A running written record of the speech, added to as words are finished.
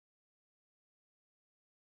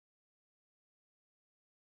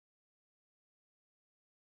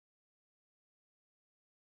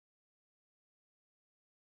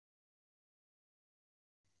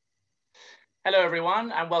Hello,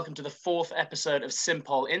 everyone, and welcome to the fourth episode of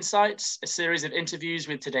Simpol Insights, a series of interviews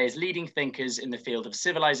with today's leading thinkers in the field of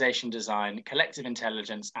civilization design, collective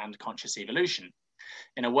intelligence, and conscious evolution.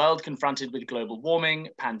 In a world confronted with global warming,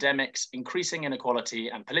 pandemics, increasing inequality,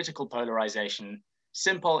 and political polarization,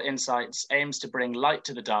 Simpol Insights aims to bring light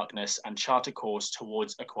to the darkness and chart a course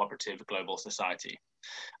towards a cooperative global society.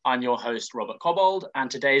 I'm your host, Robert Cobbold,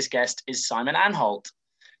 and today's guest is Simon Anholt.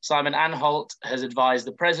 Simon Anholt has advised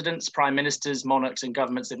the presidents, prime ministers, monarchs, and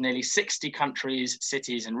governments of nearly 60 countries,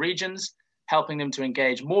 cities, and regions, helping them to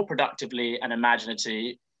engage more productively and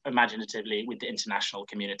imaginatively with the international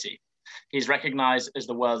community. He's recognized as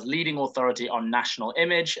the world's leading authority on national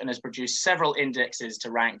image and has produced several indexes to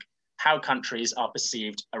rank how countries are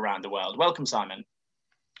perceived around the world. Welcome, Simon.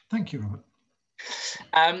 Thank you, Robert.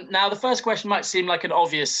 Now, the first question might seem like an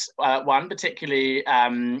obvious one, particularly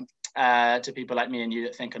to people like me and you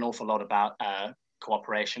that think an awful lot about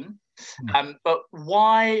cooperation. But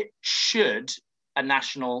why should a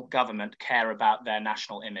national government care about their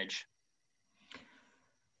national image?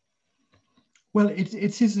 Well, it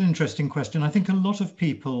is an interesting question. I think a lot of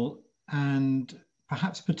people, and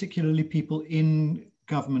perhaps particularly people in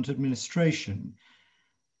government administration,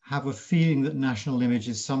 have a feeling that national image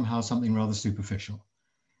is somehow something rather superficial,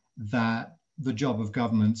 that the job of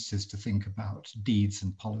governments is to think about deeds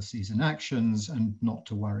and policies and actions and not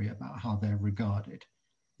to worry about how they're regarded.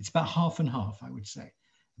 It's about half and half, I would say.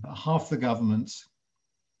 About half the governments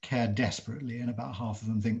care desperately and about half of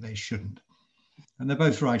them think they shouldn't. And they're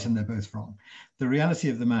both right and they're both wrong. The reality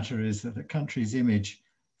of the matter is that a country's image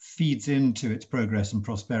feeds into its progress and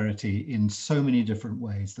prosperity in so many different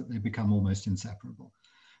ways that they become almost inseparable.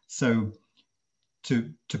 So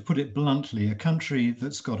to put it bluntly, a country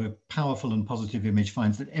that's got a powerful and positive image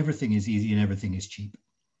finds that everything is easy and everything is cheap.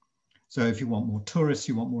 So if you want more tourists,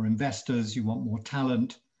 you want more investors, you want more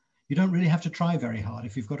talent, you don't really have to try very hard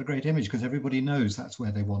if you've got a great image, because everybody knows that's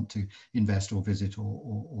where they want to invest or visit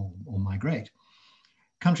or migrate.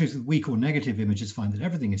 Countries with weak or negative images find that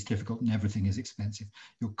everything is difficult and everything is expensive.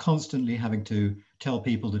 You're constantly having to tell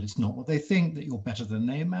people that it's not what they think, that you're better than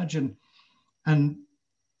they imagine. And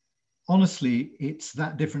honestly, it's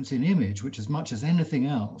that difference in image, which as much as anything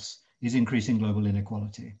else is increasing global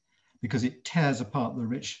inequality, because it tears apart the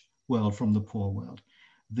rich world from the poor world.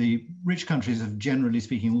 The rich countries have, generally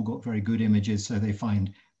speaking, all got very good images, so they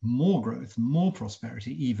find more growth, more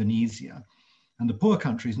prosperity even easier. And the poor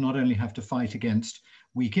countries not only have to fight against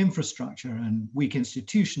weak infrastructure and weak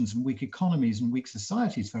institutions and weak economies and weak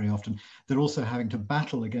societies very often, they're also having to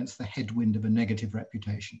battle against the headwind of a negative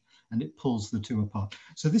reputation, and it pulls the two apart.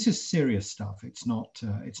 So this is serious stuff. It's not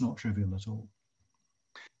trivial at all.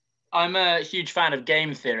 I'm a huge fan of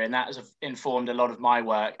game theory, and that has informed a lot of my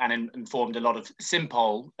work and informed a lot of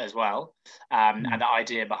Simpol as well, and the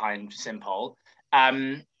idea behind Simpol.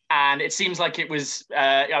 And it seems like it was,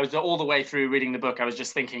 I was all the way through reading the book, I was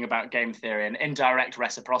just thinking about game theory and indirect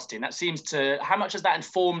reciprocity. And that seems to, how much has that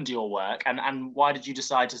informed your work? And why did you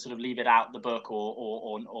decide to sort of leave it out the book,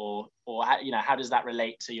 or how does that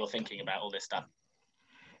relate to your thinking about all this stuff?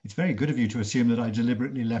 It's very good of you to assume that I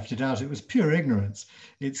deliberately left it out. It was pure ignorance.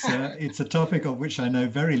 It's a topic of which I know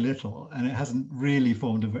very little, and it hasn't really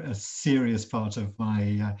formed a serious part of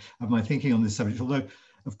my thinking on this subject. Although,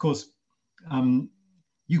 of course,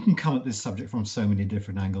 you can come at this subject from so many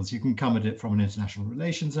different angles. You can come at it from an international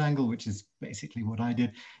relations angle, which is basically what I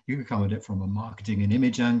did. You can come at it from a marketing and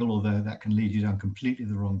image angle, although that can lead you down completely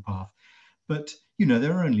the wrong path. But,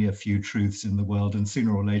 there are only a few truths in the world, and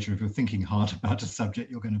sooner or later, if you're thinking hard about a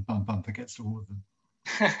subject, you're going to bump up against all of them.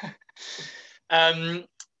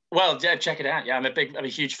 Well, yeah, check it out. Yeah, I'm a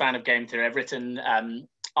huge fan of game theory. I've written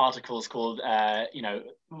articles called,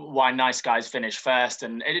 Why Nice Guys Finish First,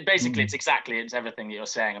 and it's everything that you're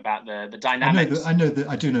saying about the dynamics. I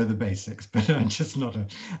do know the basics, but I'm just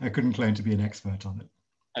I couldn't claim to be an expert on it.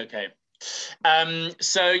 Okay.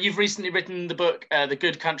 So you've recently written the book, The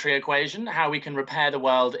Good Country Equation, How We Can Repair the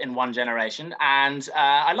World in One Generation. And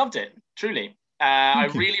I loved it, truly. I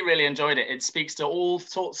really, really enjoyed it. It speaks to all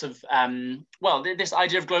sorts of, this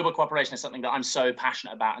idea of global cooperation is something that I'm so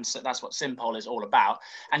passionate about. And so that's what Simpol is all about.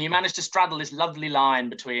 And you managed to straddle this lovely line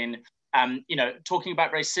between talking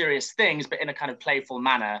about very serious things, but in a kind of playful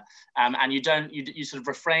manner. And you sort of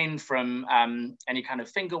refrain from any kind of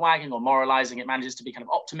finger wagging or moralizing. It manages to be kind of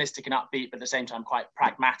optimistic and upbeat, but at the same time quite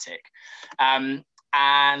pragmatic. And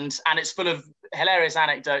it's full of hilarious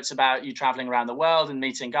anecdotes about you traveling around the world and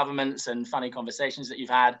meeting governments and funny conversations that you've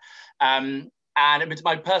had. And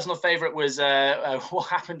my personal favorite was what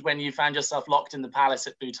happened when you found yourself locked in the palace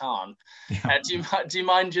at Bhutan. Yeah. Do you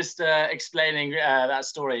mind just explaining that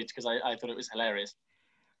story? Because I thought it was hilarious.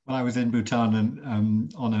 Well, I was in Bhutan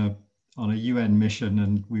and on a UN mission,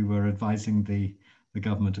 and we were advising the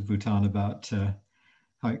government of Bhutan about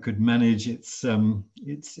how it could manage its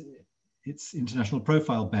international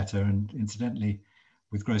profile better. And incidentally,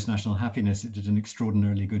 with gross national happiness, it did an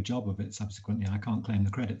extraordinarily good job of it subsequently. I can't claim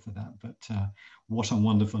the credit for that, but what a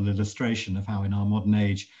wonderful illustration of how in our modern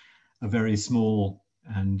age, a very small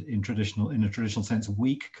and in a traditional sense,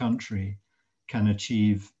 weak country can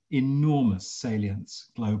achieve enormous salience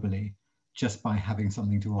globally just by having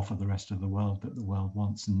something to offer the rest of the world that the world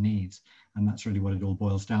wants and needs. And that's really what it all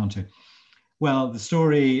boils down to. Well, the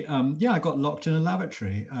story, yeah, I got locked in a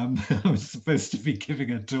lavatory. I was supposed to be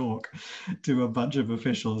giving a talk to a bunch of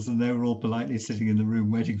officials, and they were all politely sitting in the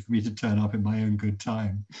room waiting for me to turn up in my own good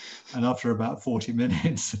time. And after about 40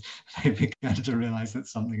 minutes, they began to realize that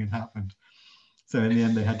something had happened. So in the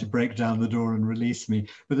end, they had to break down the door and release me.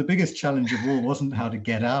 But the biggest challenge of all wasn't how to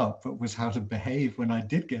get out, but was how to behave when I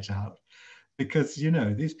did get out. Because, you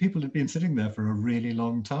know, these people had been sitting there for a really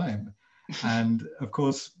long time. And of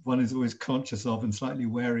course, one is always conscious of and slightly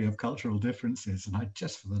wary of cultural differences. And I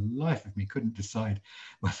just, for the life of me, couldn't decide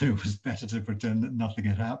whether it was better to pretend that nothing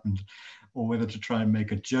had happened or whether to try and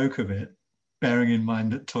make a joke of it, bearing in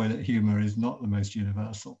mind that toilet humor is not the most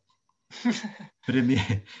universal. But in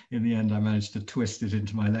the end, I managed to twist it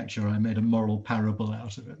into my lecture. I made a moral parable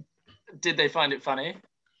out of it. Did they find it funny?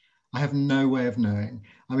 I have no way of knowing.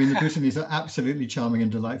 I mean, the Bhutanese are absolutely charming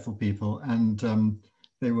and delightful people, and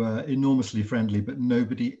they were enormously friendly, but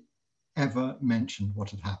nobody ever mentioned what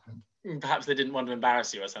had happened. Perhaps they didn't want to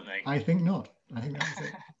embarrass you or something. I think not. I think that was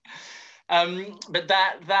it. But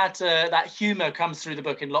that humour comes through the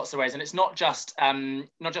book in lots of ways, and it's not just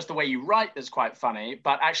the way you write that's quite funny,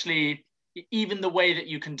 but actually even the way that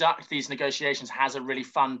you conduct these negotiations has a really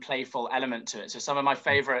fun, playful element to it. So some of my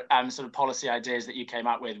favourite sort of policy ideas that you came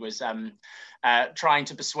up with was trying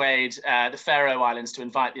to persuade the Faroe Islands to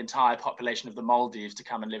invite the entire population of the Maldives to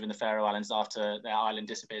come and live in the Faroe Islands after their island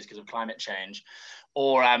disappears because of climate change.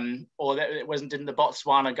 Didn't the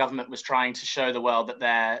Botswana government was trying to show the world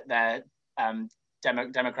that their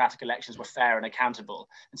democratic elections were fair and accountable,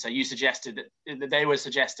 and so you suggested that they were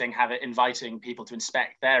suggesting inviting people to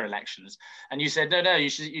inspect their elections, and you said no, you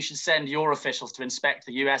should send your officials to inspect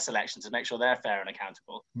the US elections to make sure they're fair and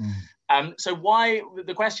accountable. So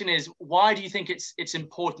the question is, why do you think it's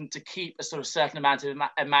important to keep a sort of certain amount of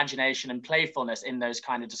imagination and playfulness in those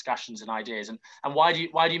kind of discussions and ideas, and why do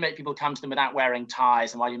you make people come to them without wearing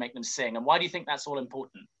ties, and why do you make them sing, and why do you think that's all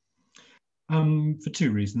important? For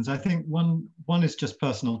two reasons. I think one is just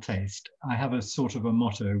personal taste. I have a sort of a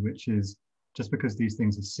motto, which is just because these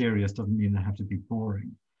things are serious doesn't mean they have to be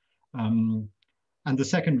boring. And the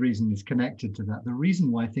second reason is connected to that. The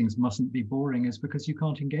reason why things mustn't be boring is because you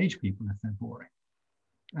can't engage people if they're boring.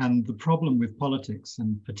 And the problem with politics,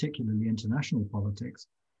 and particularly international politics,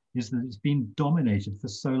 is that it's been dominated for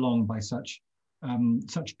so long by such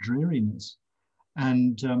dreariness.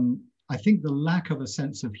 And I think the lack of a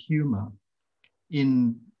sense of humor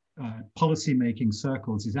in policy-making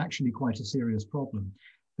circles is actually quite a serious problem.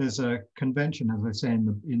 There's a convention, as I say in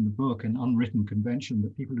the book, an unwritten convention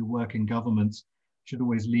that people who work in governments should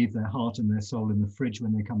always leave their heart and their soul in the fridge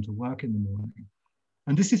when they come to work in the morning.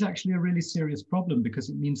 And this is actually a really serious problem because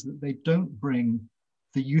it means that they don't bring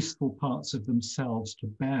the useful parts of themselves to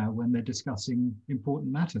bear when they're discussing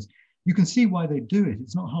important matters. You can see why they do it.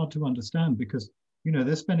 It's not hard to understand because, you know,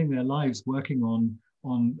 they're spending their lives working on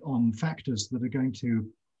factors that are going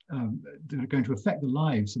to affect the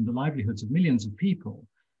lives and the livelihoods of millions of people.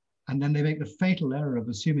 And then they make the fatal error of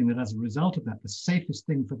assuming that as a result of that, the safest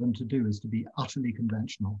thing for them to do is to be utterly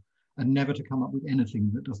conventional and never to come up with anything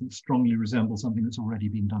that doesn't strongly resemble something that's already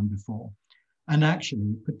been done before. And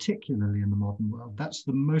actually, particularly in the modern world, that's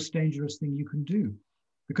the most dangerous thing you can do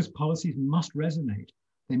because policies must resonate.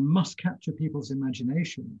 They must capture people's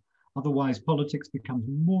imagination. Otherwise, politics becomes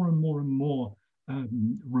more and more and more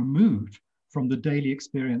removed from the daily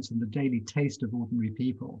experience and the daily taste of ordinary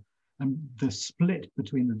people. And the split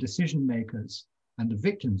between the decision makers and the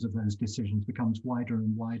victims of those decisions becomes wider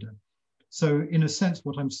and wider. So in a sense,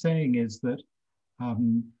 what I'm saying is that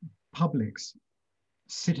publics,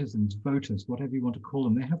 citizens, voters, whatever you want to call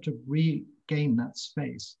them, they have to regain that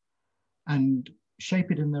space and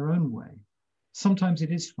shape it in their own way. Sometimes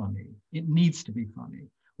it is funny. It needs to be funny.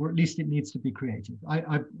 Or at least it needs to be creative.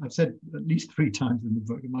 I've said at least 3 times in the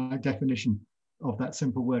book, my definition of that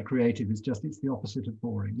simple word creative is just, it's the opposite of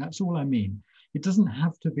boring. That's all I mean. It doesn't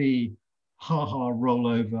have to be ha-ha, roll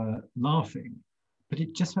over, laughing, but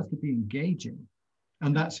it just has to be engaging.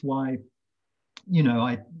 And that's why, you know,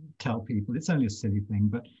 I tell people, it's only a silly thing,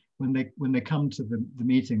 but when they come to the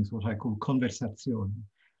meetings, what I call conversazione,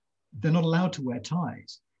 they're not allowed to wear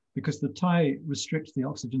ties because the tie restricts the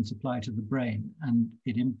oxygen supply to the brain and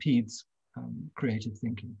it impedes creative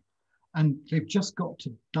thinking. And they've just got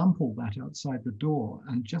to dump all that outside the door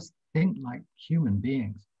and just think like human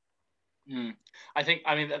beings. Mm. I think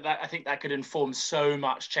that could inform so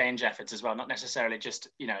much change efforts as well, not necessarily just,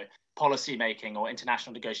 policy making or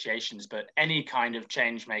international negotiations, but any kind of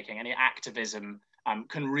change making, any activism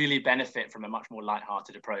can really benefit from a much more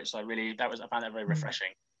lighthearted approach. So I found that very refreshing.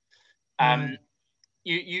 Yeah.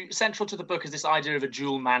 You central to the book is this idea of a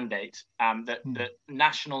dual mandate, that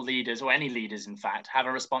national leaders, or any leaders in fact, have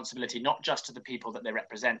a responsibility not just to the people that they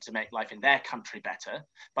represent to make life in their country better,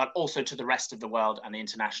 but also to the rest of the world and the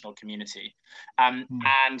international community.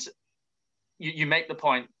 And you make the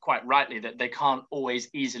point quite rightly that they can't always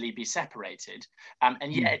easily be separated.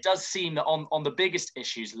 And yet it does seem that on the biggest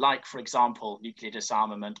issues, like, for example, nuclear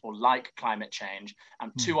disarmament or like climate change,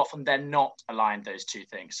 too often they're not aligned, those two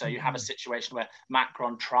things. So you have a situation where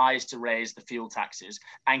Macron tries to raise the fuel taxes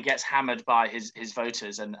and gets hammered by his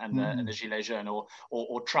voters and the Gilets jaunes,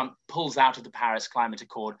 or Trump pulls out of the Paris Climate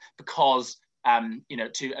Accord because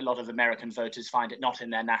to a lot of American voters find it not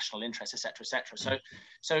in their national interest, et cetera, et cetera.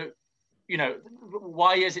 So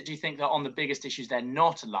why is it, do you think, that on the biggest issues they're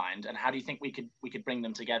not aligned, and how do you think we could bring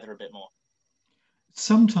them together a bit more?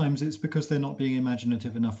 Sometimes it's because they're not being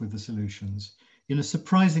imaginative enough with the solutions. In a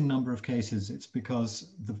surprising number of cases, it's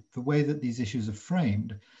because the way that these issues are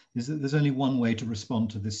framed is that there's only one way to respond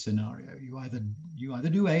to this scenario. You either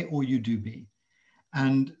do A or you do B.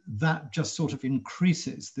 And that just sort of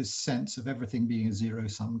increases this sense of everything being a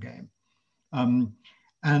zero-sum game.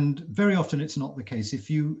 And very often it's not the case. If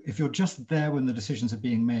you're just there when the decisions are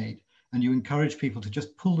being made and you encourage people to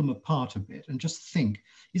just pull them apart a bit and just think,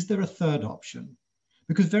 is there a third option?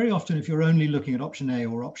 Because very often if you're only looking at option A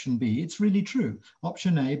or option B, it's really true.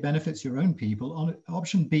 Option A benefits your own people.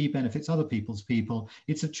 Option B benefits other people's people.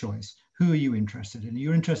 It's a choice. Who are you interested in? Are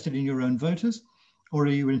you interested in your own voters? Or are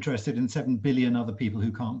you interested in 7 billion other people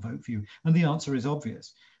who can't vote for you? And the answer is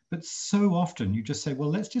obvious. But so often you just say, well,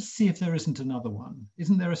 let's just see if there isn't another one.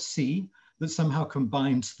 Isn't there a C that somehow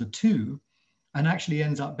combines the two and actually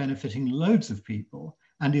ends up benefiting loads of people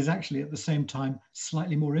and is actually at the same time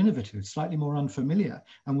slightly more innovative, slightly more unfamiliar,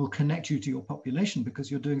 and will connect you to your population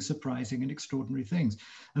because you're doing surprising and extraordinary things?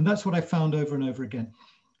 And that's what I found over and over again.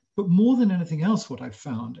 But more than anything else, what I've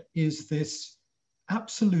found is this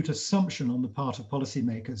absolute assumption on the part of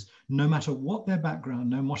policymakers, no matter what their background,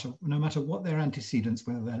 no matter what their antecedents,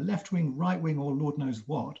 whether they're left-wing, right-wing, or Lord knows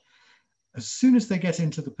what, as soon as they get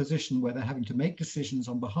into the position where they're having to make decisions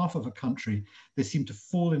on behalf of a country, they seem to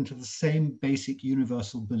fall into the same basic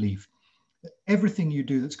universal belief that everything you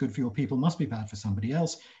do that's good for your people must be bad for somebody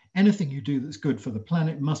else. Anything you do that's good for the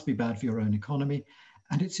planet must be bad for your own economy.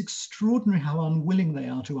 And it's extraordinary how unwilling they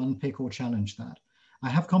are to unpick or challenge that. I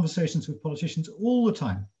have conversations with politicians all the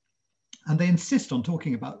time, and they insist on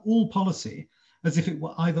talking about all policy as if it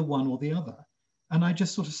were either one or the other. And I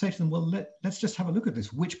just sort of say to them, well, let's just have a look at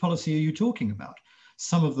this. Which policy are you talking about?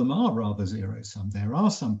 Some of them are rather zero-sum. There are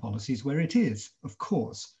some policies where it is, of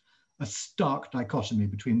course, a stark dichotomy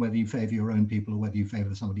between whether you favor your own people or whether you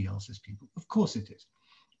favor somebody else's people. Of course it is.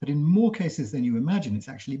 But in more cases than you imagine, it's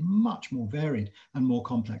actually much more varied and more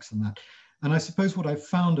complex than that. And I suppose what I've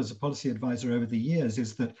found as a policy advisor over the years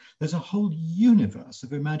is that there's a whole universe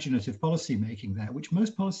of imaginative policy making there, which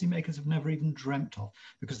most policymakers have never even dreamt of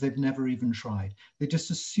because they've never even tried. They just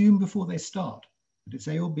assume before they start that it's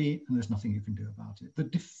A or B and there's nothing you can do about it. The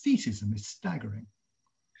defeatism is staggering.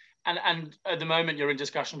 And at the moment, you're in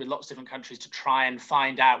discussion with lots of different countries to try and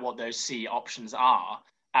find out what those C options are.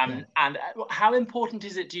 And how important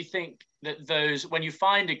is it, do you think, that those, when you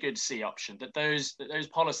find a good C option, that those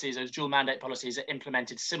policies, those dual mandate policies, are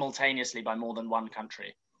implemented simultaneously by more than one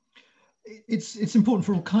country? It's important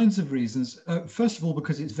for all kinds of reasons. First of all,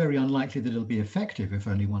 because it's very unlikely that it'll be effective if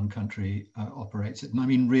only one country operates it, and I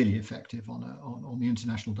mean really effective on the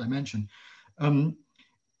international dimension.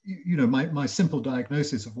 My simple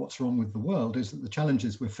diagnosis of what's wrong with the world is that the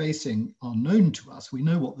challenges we're facing are known to us. We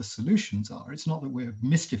know what the solutions are. It's not that we're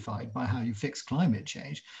mystified by how you fix climate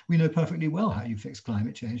change. We know perfectly well how you fix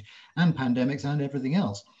climate change and pandemics and everything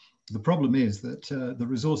else. The problem is that the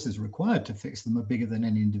resources required to fix them are bigger than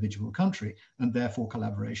any individual country, and therefore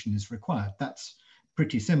collaboration is required. That's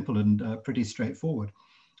pretty simple and pretty straightforward.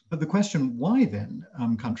 But the question why then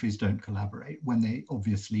countries don't collaborate when they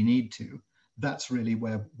obviously need to, that's really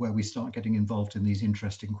where we start getting involved in these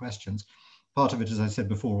interesting questions. Part of it, as I said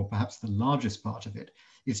before, or perhaps the largest part of it,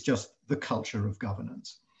 is just the culture of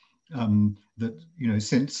governance.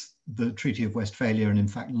 Since the Treaty of Westphalia, and in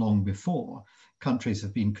fact long before, countries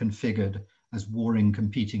have been configured as warring,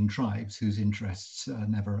 competing tribes whose interests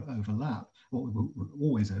never overlap, or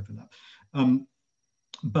always overlap. You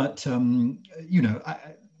know,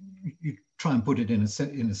 you try and put it in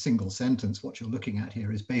a single sentence. What you're looking at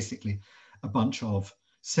here is basically a bunch of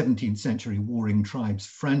 17th century warring tribes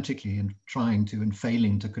frantically and trying to and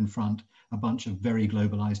failing to confront a bunch of very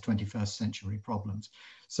globalized 21st century problems.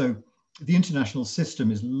 So the international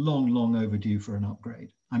system is long overdue for an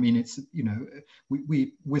upgrade. I mean, it's, you know,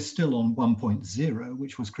 we're still on 1.0,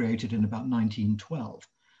 which was created in about 1912.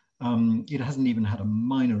 It hasn't even had a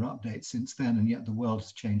minor update since then, and yet the world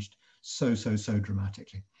has changed so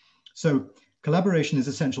dramatically. So collaboration is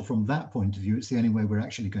essential from that point of view. It's the only way we're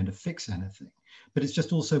actually going to fix anything, but it's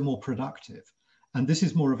just also more productive. And this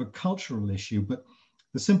is more of a cultural issue, but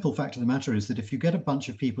the simple fact of the matter is that if you get a bunch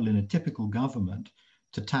of people in a typical government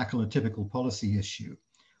to tackle a typical policy issue,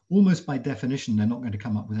 almost by definition, they're not going to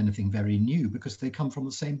come up with anything very new because they come from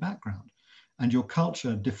the same background. And your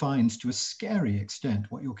culture defines to a scary extent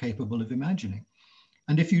what you're capable of imagining.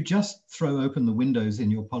 And if you just throw open the windows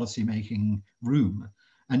in your policymaking room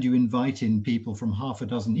and you invite in people from half a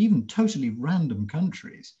dozen, even totally random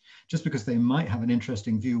countries, just because they might have an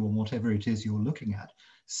interesting view on whatever it is you're looking at,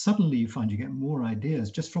 suddenly you find you get more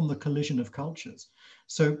ideas just from the collision of cultures.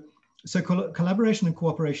 So collaboration and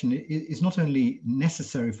cooperation is not only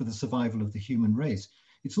necessary for the survival of the human race,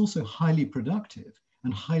 it's also highly productive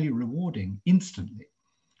and highly rewarding instantly.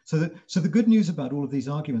 So the good news about all of these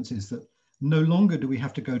arguments is that no longer do we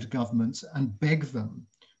have to go to governments and beg them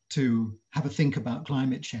to have a think about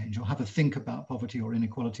climate change or have a think about poverty or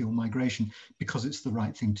inequality or migration because it's the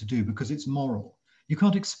right thing to do, because it's moral. You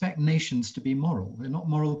can't expect nations to be moral. They're not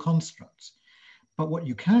moral constructs. But what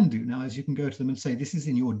you can do now is you can go to them and say, this is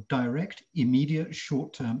in your direct, immediate,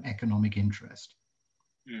 short-term economic interest.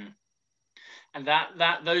 Mm. And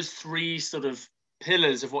those three sort of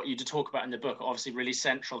pillars of what you talk about in the book are obviously really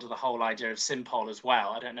central to the whole idea of Simpol as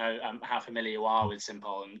well. I don't know how familiar you are with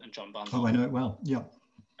Simpol and John Bunzel. Oh, I know it well, yeah.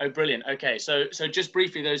 Oh, brilliant. Okay, so just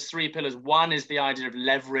briefly, those three pillars. One is the idea of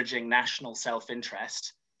leveraging national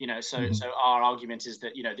self-interest. You know, so our argument is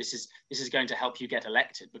that, you know, this is going to help you get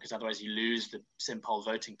elected because otherwise you lose the Simpol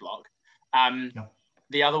voting bloc.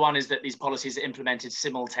 The other one is that these policies are implemented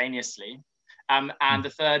simultaneously. And the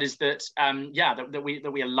third is that, that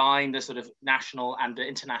we align the sort of national and the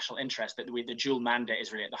international interest, that the dual mandate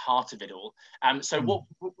is really at the heart of it all.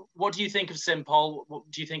 What do you think of Simpol?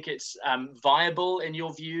 Do you think it's viable in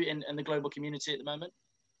your view in the global community at the moment?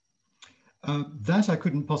 That I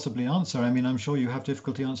couldn't possibly answer. I mean, I'm sure you have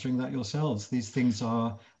difficulty answering that yourselves. These things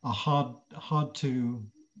are hard to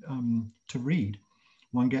read.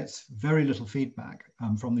 One gets very little feedback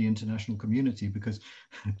from the international community because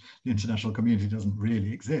the international community doesn't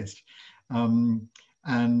really exist. And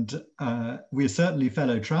we're certainly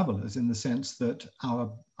fellow travelers in the sense that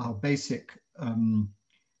our basic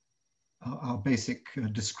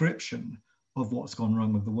description of what's gone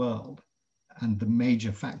wrong with the world and the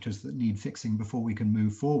major factors that need fixing before we can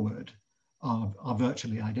move forward are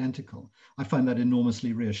virtually identical. I find that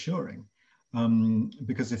enormously reassuring.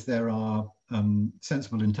 Because if there are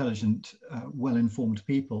sensible, intelligent, well-informed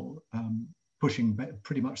people pushing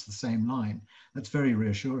pretty much the same line, that's very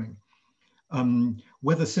reassuring.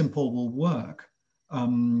 Whether Simpol will work,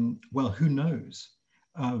 well, who knows?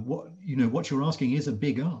 What you're asking is a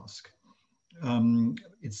big ask.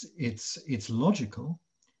 It's logical,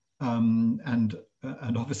 and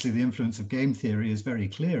obviously the influence of game theory is very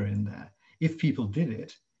clear in there. If people did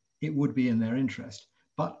it, it would be in their interest.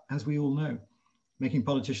 But as we all know, making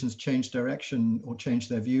politicians change direction or change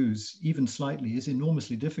their views even slightly is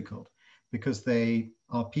enormously difficult because they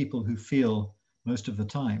are people who feel most of the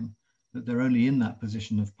time that they're only in that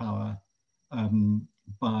position of power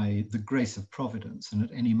by the grace of providence, and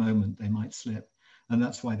at any moment they might slip. And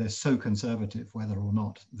that's why they're so conservative, whether or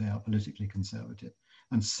not they are politically conservative,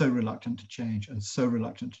 and so reluctant to change and so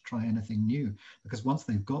reluctant to try anything new, because once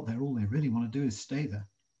they've got there, all they really want to do is stay there.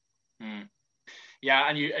 Mm. Yeah,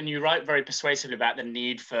 and you write very persuasively about the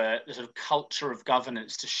need for the sort of culture of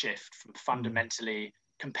governance to shift from fundamentally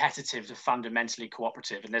competitive to fundamentally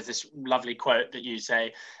cooperative. And there's this lovely quote that you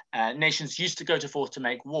say, nations used to go forth to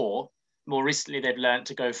make war. More recently, they've learned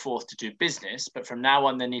to go forth to do business, but from now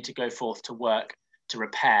on, they need to go forth to work, to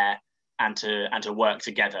repair, and to work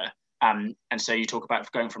together. And so you talk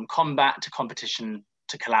about going from combat to competition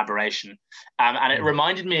to collaboration. And it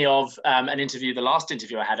reminded me of the last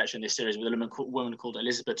interview I had actually in this series with a woman called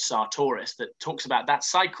Elizabeth Sartoris, that talks about that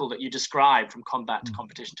cycle that you described from combat to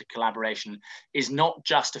competition to collaboration is not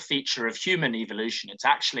just a feature of human evolution.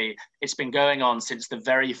 It's been going on since the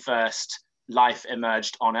very first life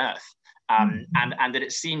emerged on Earth. and that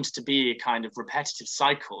it seems to be a kind of repetitive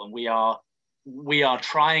cycle, and we are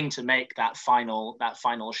trying to make that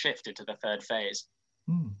final shift into the third phase.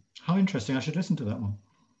 How interesting! I should listen to that one.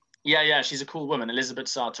 Yeah, she's a cool woman, Elizabeth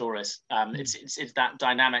Sartoris. It's that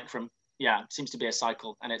dynamic from it seems to be a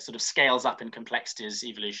cycle, and it sort of scales up in complexity as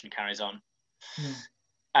evolution carries on.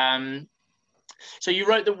 So you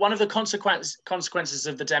wrote that one of the consequences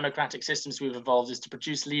of the democratic systems we've evolved is to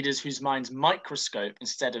produce leaders whose minds microscope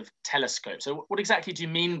instead of telescope. So what exactly do you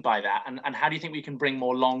mean by that? And how do you think we can bring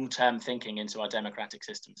more long-term thinking into our democratic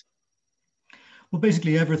systems? Well,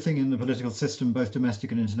 basically everything in the political system, both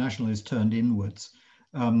domestic and international, is turned inwards.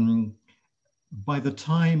 By the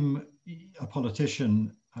time a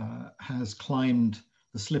politician has climbed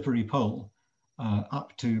the slippery pole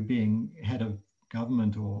up to being head of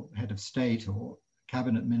government or head of state or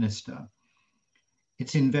cabinet minister,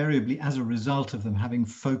 it's invariably as a result of them having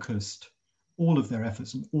focused all of their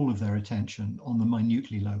efforts and all of their attention on the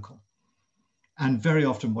minutely local. And very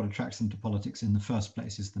often what attracts them to politics in the first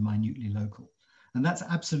place is the minutely local. And that's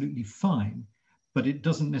absolutely fine, but it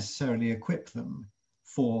doesn't necessarily equip them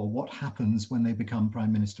for what happens when they become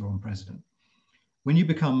prime minister or president. When you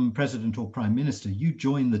become president or prime minister, you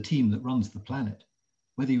join the team that runs the planet,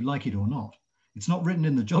 whether you like it or not. It's not written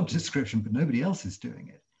in the job description, but nobody else is doing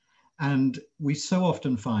it. And we so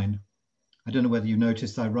often find, I don't know whether you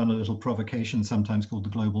noticed, I run a little provocation sometimes called the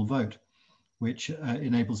Global Vote, which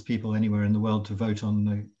enables people anywhere in the world to vote on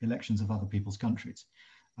the elections of other people's countries.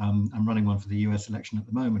 I'm running one for the US election at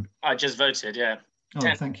the moment. I just voted, yeah.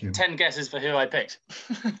 Oh, thank you. 10 guesses for who I picked.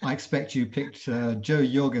 I expect you picked Joe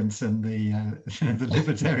Jorgensen, the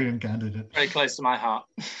Libertarian candidate. Very close to my heart.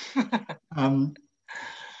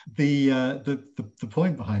 The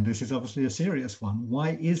point behind this is obviously a serious one.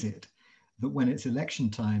 Why is it that when it's election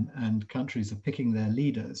time and countries are picking their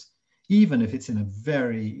leaders, even if it's in a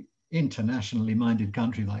very internationally minded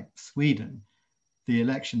country like Sweden, the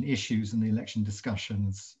election issues and the election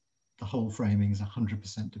discussions, the whole framing is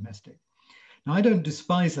 100% domestic? Now, I don't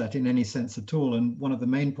despise that in any sense at all. And one of the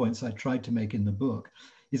main points I tried to make in the book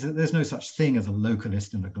is that there's no such thing as a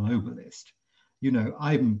localist and a globalist. You know,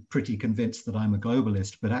 I'm pretty convinced that I'm a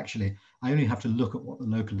globalist, but actually I only have to look at what the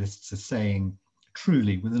localists are saying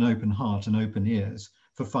truly with an open heart and open ears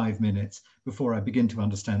for 5 minutes before I begin to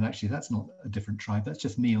understand, actually, that's not a different tribe, that's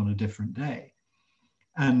just me on a different day.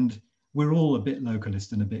 And we're all a bit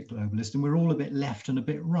localist and a bit globalist, and we're all a bit left and a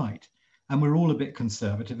bit right. And we're all a bit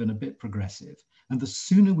conservative and a bit progressive. And the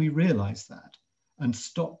sooner we realize that and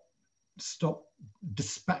stop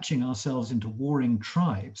dispatching ourselves into warring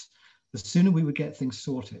tribes, the sooner we would get things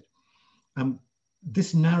sorted.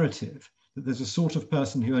 This narrative that there's a sort of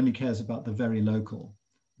person who only cares about the very local,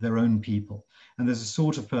 their own people, and there's a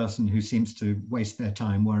sort of person who seems to waste their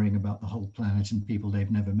time worrying about the whole planet and people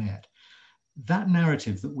they've never met. That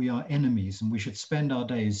narrative that we are enemies and we should spend our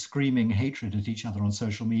days screaming hatred at each other on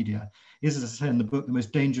social media is, as I say in the book, the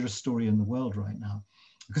most dangerous story in the world right now,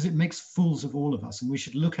 because it makes fools of all of us, and we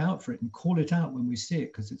should look out for it and call it out when we see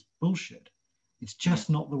it, because it's bullshit. It's just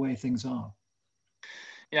not the way things are.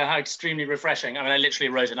 Yeah, how extremely refreshing. I mean, I literally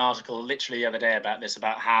wrote an article literally the other day about this,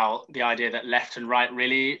 about how the idea that left and right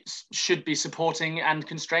really should be supporting and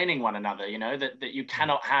constraining one another, you know, that you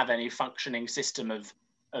cannot have any functioning system of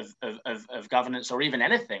governance or even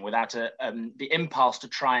anything without the impulse to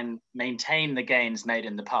try and maintain the gains made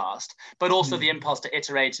in the past, but also the impulse to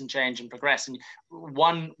iterate and change and progress. And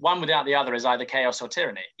one without the other is either chaos or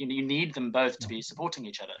tyranny. You need them both to be supporting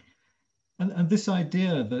each other. And this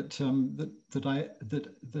idea that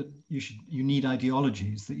you need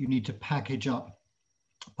ideologies, that you need to package up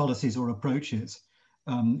policies or approaches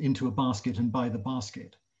into a basket and buy the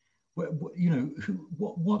basket. You know,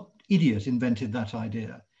 what idiot invented that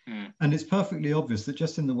idea? And it's perfectly obvious that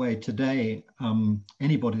just in the way today,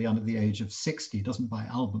 anybody under the age of 60 doesn't buy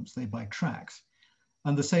albums, they buy tracks.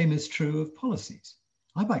 And the same is true of policies.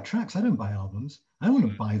 I buy tracks, I don't buy albums. I don't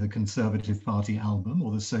want to buy the Conservative Party album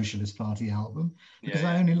or the Socialist Party album because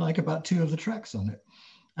I only like about 2 of the tracks on it.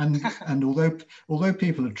 And although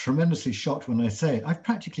people are tremendously shocked when I say it, I've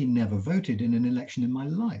practically never voted in an election in my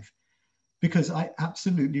life because I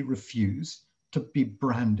absolutely refuse to be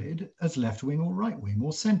branded as left-wing or right-wing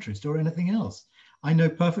or centrist or anything else. I know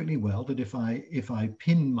perfectly well that if I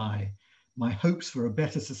pin my hopes for a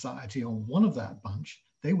better society on one of that bunch,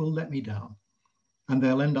 they will let me down. And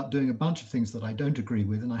they'll end up doing a bunch of things that I don't agree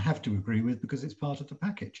with and I have to agree with because it's part of the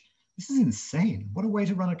package. This is insane. What a way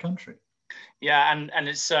to run a country. Yeah, and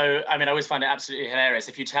it's so, I mean, I always find it absolutely hilarious.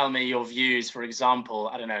 If you tell me your views, for example,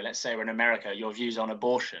 I don't know, let's say we're in America, your views on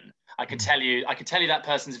abortion, I could tell you that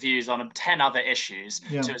person's views on 10 other issues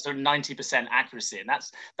to a sort of 90% accuracy. And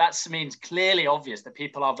that means clearly obvious that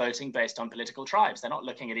people are voting based on political tribes. They're not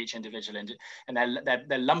looking at each individual and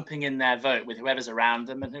they're lumping in their vote with whoever's around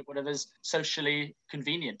them and whatever's socially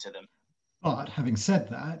convenient to them. But having said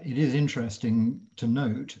that, it is interesting to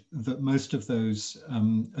note that most of those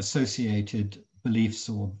associated beliefs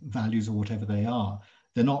or values or whatever they are,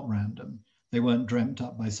 they're not random. They weren't dreamt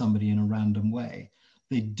up by somebody in a random way.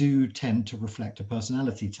 They do tend to reflect a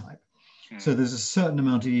personality type. So there's a certain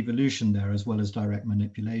amount of evolution there as well as direct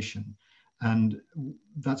manipulation. And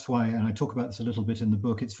that's why, and I talk about this a little bit in the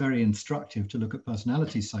book, it's very instructive to look at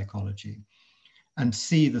personality psychology and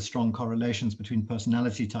see the strong correlations between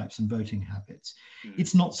personality types and voting habits.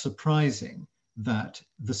 It's not surprising that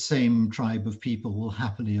the same tribe of people will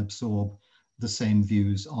happily absorb the same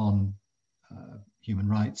views on human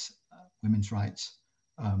rights, women's rights,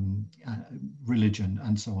 religion,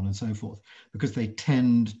 and so on and so forth, because they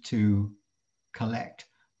tend to collect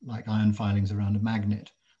like iron filings around a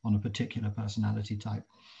magnet on a particular personality type.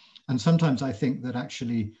 And sometimes I think that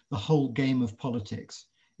actually the whole game of politics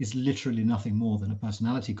is literally nothing more than a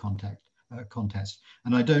personality contest.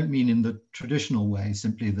 And I don't mean in the traditional way,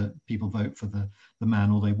 simply that people vote for the man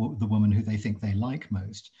or the woman who they think they like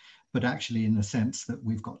most, but actually in the sense that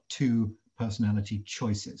we've got two personality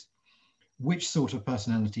choices. Which sort of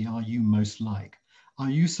personality are you most like? Are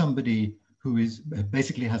you somebody who is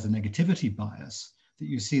basically has a negativity bias, that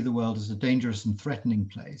you see the world as a dangerous and threatening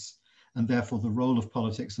place, and therefore the role of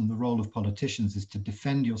politics and the role of politicians is to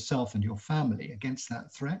defend yourself and your family against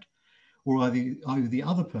that threat? Or are you the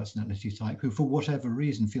other personality type who, for whatever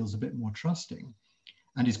reason, feels a bit more trusting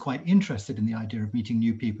and is quite interested in the idea of meeting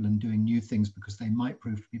new people and doing new things because they might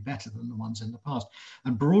prove to be better than the ones in the past?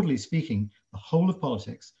 And broadly speaking, the whole of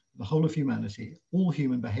politics, the whole of humanity, all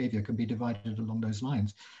human behavior can be divided along those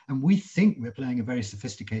lines. And we think we're playing a very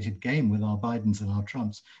sophisticated game with our Bidens and our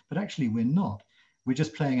Trumps, but actually we're not. We're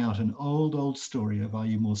just playing out an old story of, are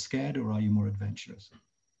you more scared or are you more adventurous?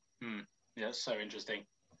 Yeah, so interesting.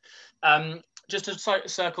 Just to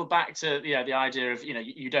circle back to the idea of,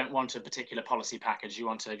 you don't want a particular policy package, you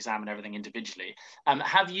want to examine everything individually.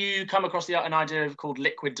 Have you come across an idea called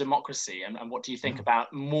liquid democracy, and what do you think about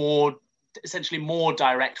essentially more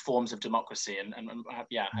direct forms of democracy, and have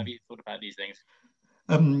you thought about these things?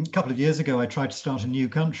 A couple of years ago, I tried to start a new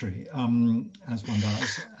country, as one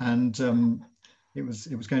does, and it was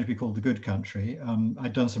going to be called the Good Country.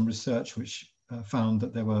 I'd done some research which found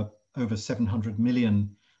that there were over 700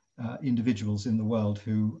 million individuals in the world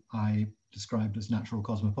who I described as natural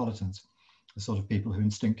cosmopolitans, the sort of people who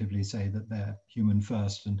instinctively say that they're human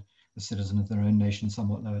first and a citizen of their own nation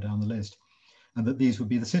somewhat lower down the list, and that these would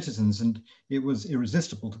be the citizens. And it was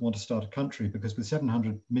irresistible to want to start a country, because with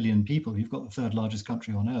 700 million people, you've got the third largest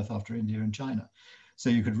country on earth after India and China. So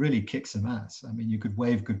you could really kick some ass. I mean, you could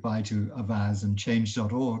wave goodbye to Avaz and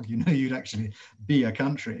change.org. You'd actually be a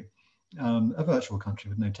country, a virtual country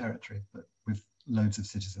with no territory, but with loads of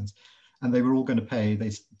citizens. And they were all going to pay,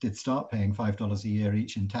 they did start paying $5 a year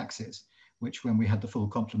each in taxes, which when we had the full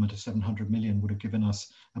complement of 700 million would have given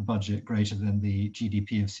us a budget greater than the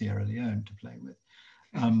GDP of Sierra Leone to play with.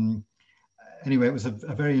 Anyway, it was a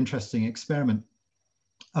very interesting experiment.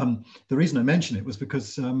 The reason I mention it was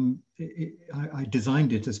because I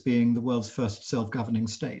designed it as being the world's first self-governing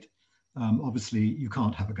state. Obviously, you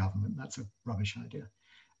can't have a government. That's a rubbish idea.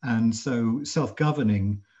 And so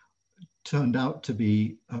self-governing turned out to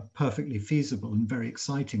be perfectly feasible and very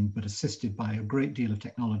exciting, but assisted by a great deal of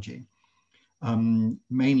technology.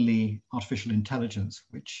 Mainly artificial intelligence,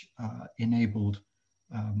 which enabled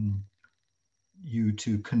you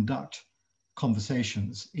to conduct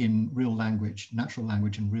conversations in real language, natural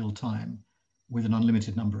language in real time with an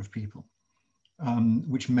unlimited number of people,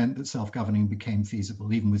 which meant that self-governing became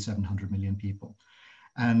feasible even with 700 million people.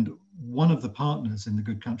 And one of the partners in the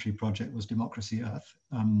Good Country project was Democracy Earth,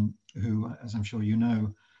 who, as I'm sure you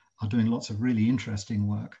know, are doing lots of really interesting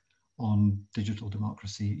work on digital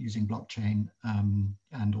democracy using blockchain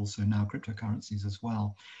and also now cryptocurrencies as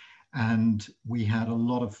well. And we had a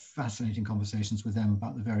lot of fascinating conversations with them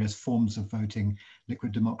about the various forms of voting,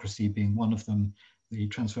 liquid democracy being one of them, the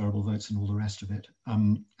transferable votes and all the rest of it.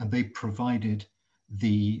 And they provided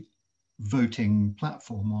the voting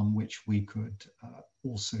platform on which we could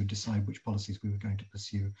also decide which policies we were going to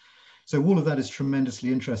pursue. So all of that is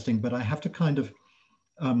tremendously interesting, but I have to kind of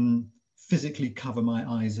physically cover my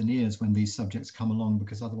eyes and ears when these subjects come along,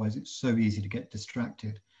 because otherwise it's so easy to get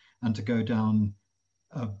distracted and to go down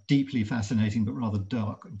a deeply fascinating but rather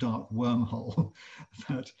dark wormhole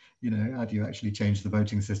that, how do you actually change the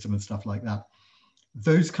voting system and stuff like that.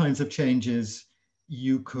 Those kinds of changes,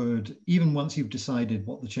 you could, even once you've decided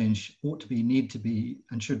what the change ought to be, need to be,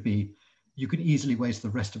 and should be, you could easily waste the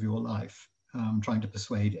rest of your life trying to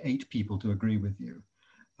persuade 8 people to agree with you.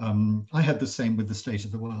 I had the same with the state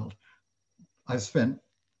of the world. I've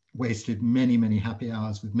wasted many, many happy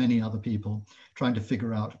hours with many other people trying to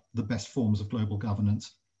figure out the best forms of global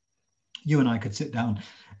governance. You and I could sit down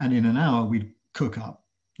and in an hour we'd cook up,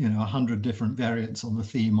 100 different variants on the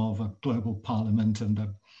theme of a global parliament and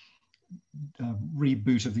a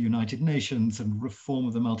reboot of the United Nations and reform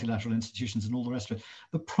of the multilateral institutions and all the rest of it.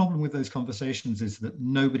 The problem with those conversations is that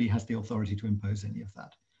nobody has the authority to impose any of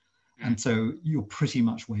that. And so you're pretty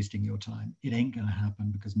much wasting your time. It ain't going to happen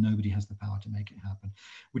because nobody has the power to make it happen,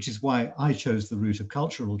 which is why I chose the route of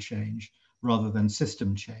cultural change rather than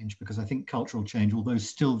system change, because I think cultural change, although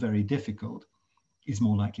still very difficult, is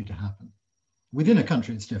more likely to happen. Within a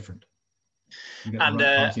country, it's different. You get the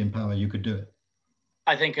right party in power, you could do it.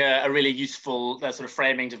 I think a really useful sort of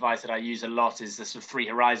framing device that I use a lot is the sort of 3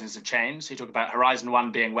 horizons of change. So you talk about horizon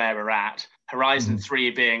 1 being where we're at, horizon 3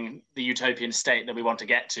 being the utopian state that we want to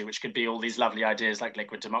get to, which could be all these lovely ideas like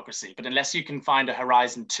liquid democracy. But unless you can find a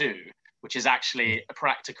horizon 2, which is actually a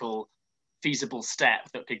practical, feasible step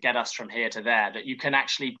that could get us from here to there, that you can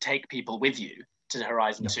actually take people with you to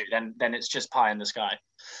horizon 2, then it's just pie in the sky.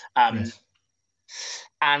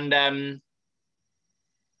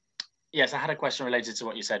 Yes, I had a question related to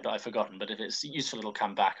what you said, but I've forgotten. But if it's useful, it'll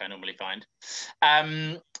come back, I normally find.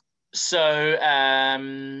 So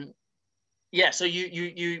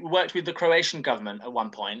you worked with the Croatian government at one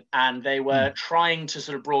point, and they were trying to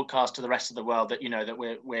sort of broadcast to the rest of the world that, that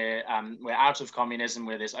we're out of communism,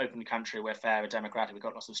 we're this open country, we're fair, we're democratic, we've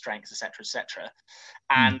got lots of strengths, etc., etc.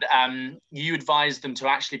 And you advised them to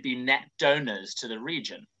actually be net donors to the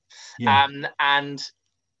region. And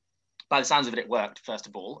by the sounds of it, it worked, first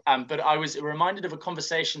of all. But I was reminded of a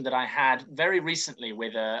conversation that I had very recently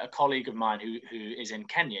with a colleague of mine who is in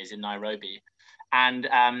Kenya, is in Nairobi.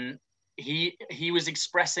 And he was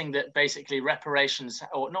expressing that basically reparations,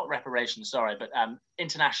 or not reparations, sorry, but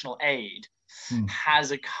international aid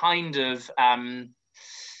has a kind of,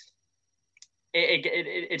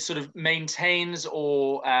 it sort of maintains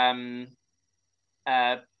or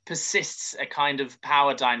persists a kind of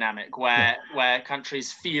power dynamic where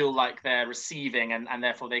countries feel like they're receiving and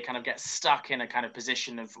therefore they kind of get stuck in a kind of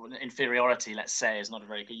position of inferiority, let's say, is not a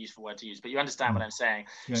very good useful word to use, but you understand what I'm saying.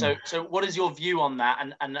 So what is your view on that,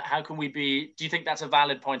 and how can we do you think that's a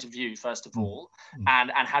valid point of view, first of all,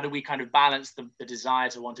 and how do we kind of balance the desire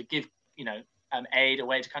to want to give aid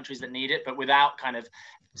away to countries that need it, but without kind of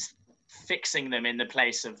fixing them in the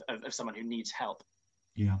place of someone who needs help?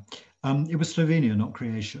 It was Slovenia, not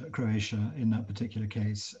Croatia in that particular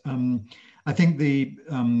case. I think the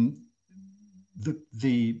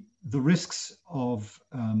risks of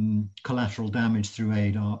collateral damage through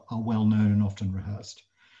aid are well known and often rehearsed.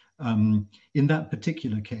 In that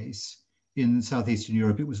particular case, in Southeastern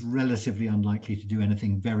Europe, it was relatively unlikely to do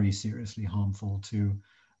anything very seriously harmful to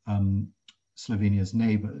Slovenia's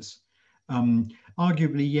neighbors.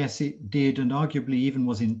 Arguably, yes, it did, and arguably even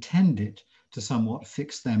was intended to somewhat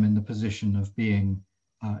fix them in the position of being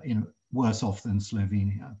worse off than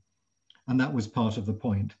Slovenia. And that was part of the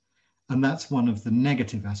point. And that's one of the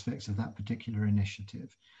negative aspects of that particular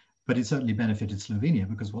initiative. But it certainly benefited Slovenia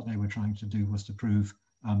because what they were trying to do was to prove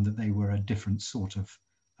that they were a different sort of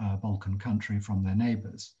Balkan country from their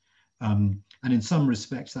neighbors. And in some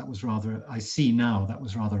respects, that was rather, I see now, that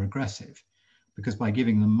was rather aggressive, because by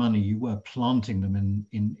giving them money, you were planting them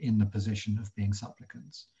in the position of being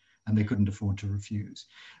supplicants, and they couldn't afford to refuse.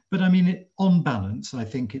 But I mean, on balance, I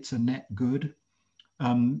think it's a net good,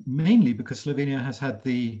 mainly because Slovenia has had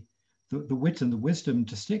the wit and the wisdom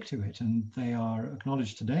to stick to it, and they are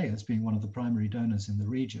acknowledged today as being one of the primary donors in the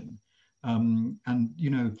region. And,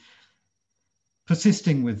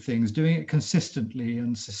 persisting with things, doing it consistently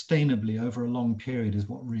and sustainably over a long period is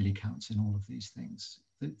what really counts in all of these things.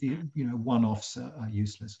 The one-offs are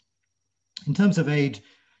useless. In terms of aid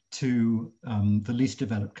to the least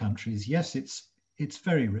developed countries, yes, it's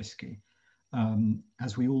very risky.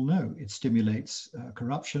 As we all know, it stimulates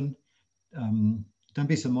corruption.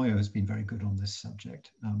 Dambisa Moyo has been very good on this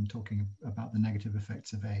subject, talking about the negative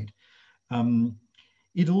effects of aid.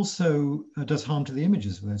 It also does harm to the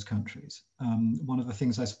images of those countries. One of the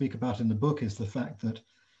things I speak about in the book is the fact that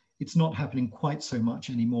it's not happening quite so much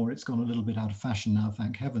anymore. It's gone a little bit out of fashion now,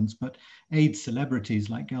 thank heavens, but aid celebrities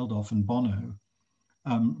like Geldof and Bono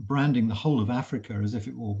branding the whole of Africa as if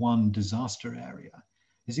it were one disaster area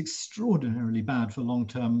is extraordinarily bad for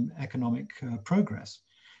long-term economic progress.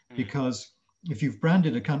 Because if you've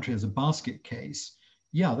branded a country as a basket case,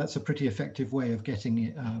 yeah, that's a pretty effective way of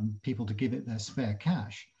getting people to give it their spare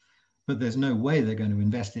cash. But there's no way they're going to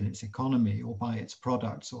invest in its economy or buy its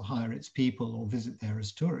products or hire its people or visit there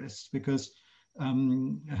as tourists because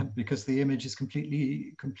the image is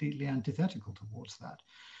completely antithetical towards that.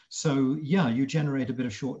 So yeah, you generate a bit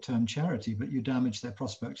of short-term charity, but you damage their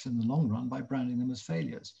prospects in the long run by branding them as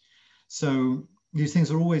failures. So these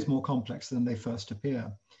things are always more complex than they first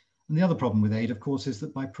appear. And the other problem with aid, of course, is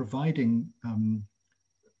that by providing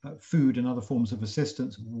food and other forms of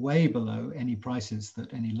assistance way below any prices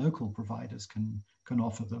that any local providers can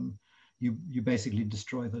offer them, you basically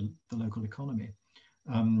destroy the local economy.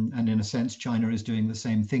 And in a sense, China is doing the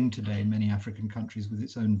same thing today in many African countries with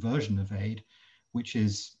its own version of aid, which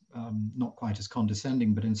is not quite as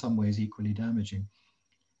condescending, but in some ways equally damaging.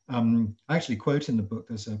 I actually quote in the book,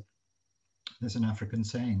 there's an African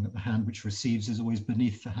saying that the hand which receives is always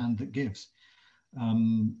beneath the hand that gives.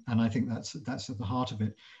 And I think that's at the heart of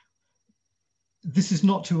it. This is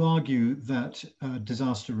not to argue that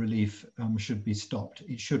disaster relief should be stopped.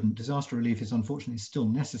 It shouldn't. Disaster relief is unfortunately still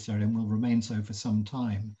necessary and will remain so for some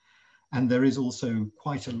time. And there is also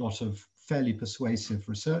quite a lot of fairly persuasive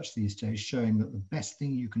research these days showing that the best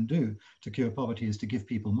thing you can do to cure poverty is to give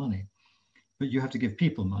people money. But you have to give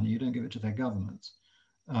people money, you don't give it to their governments.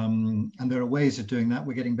 And there are ways of doing that.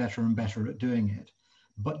 We're getting better and better at doing it.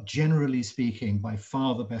 But generally speaking, by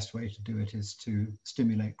far the best way to do it is to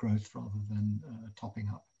stimulate growth rather than topping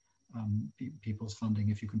up people's funding,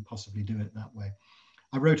 if you can possibly do it that way.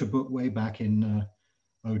 I wrote a book way back in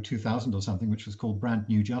 2000 or something, which was called Brand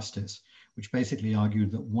New Justice, which basically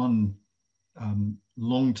argued that one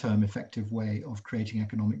long-term effective way of creating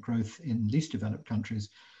economic growth in least developed countries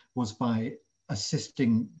was by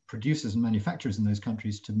assisting producers and manufacturers in those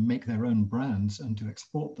countries to make their own brands and to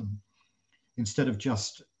export them, instead of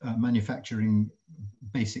just manufacturing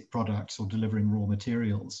basic products or delivering raw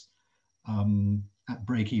materials at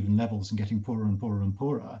break-even levels and getting poorer and poorer and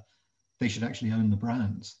poorer. They should actually own the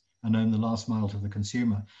brands and own the last mile to the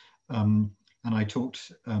consumer. And I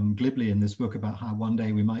talked glibly in this book about how one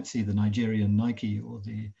day we might see the Nigerian Nike or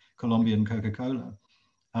the Colombian Coca-Cola.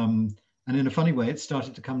 And in a funny way, it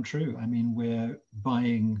started to come true. I mean, we're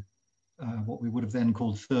buying what we would have then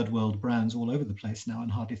called third world brands all over the place now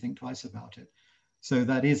and hardly think twice about it. So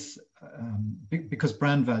that is because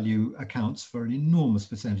brand value accounts for an enormous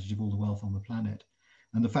percentage of all the wealth on the planet.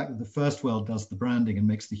 And the fact that the first world does the branding and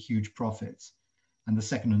makes the huge profits, and the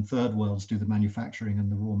second and third worlds do the manufacturing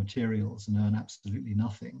and the raw materials and earn absolutely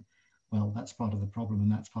nothing, well, that's part of the problem,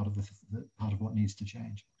 and that's part of part of what needs to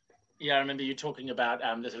change. Yeah, I remember you talking about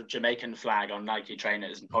the sort of Jamaican flag on Nike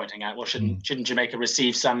trainers and pointing out, well, shouldn't Jamaica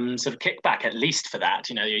receive some sort of kickback at least for that?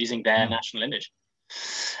 You know, you're using their national image.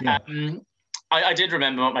 Yeah. I did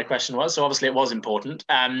remember what my question was, so obviously it was important.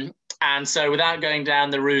 And so without going down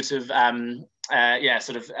the route of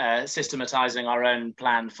systematizing our own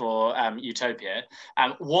plan for utopia,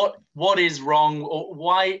 what is wrong, or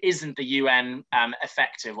why isn't the UN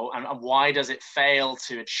effective, and why does it fail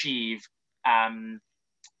to achieve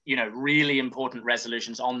really important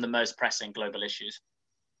resolutions on the most pressing global issues?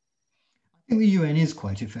 I think the UN is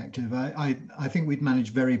quite effective. I think we'd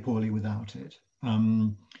manage very poorly without it.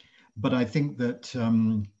 But I think that,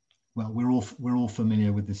 we're all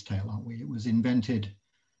familiar with this tale, aren't we? It was invented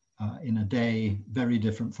in a day very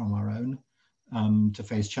different from our own, to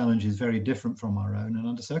face challenges very different from our own, and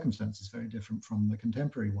under circumstances very different from the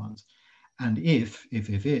contemporary ones. And if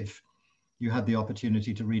you had the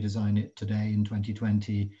opportunity to redesign it today in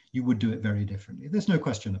 2020, you would do it very differently. There's no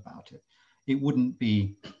question about it. It wouldn't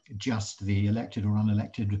be just the elected or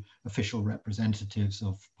unelected official representatives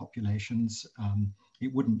of populations.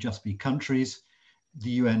 It wouldn't just be countries. The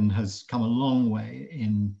UN has come a long way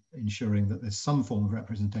in ensuring that there's some form of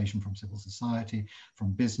representation from civil society,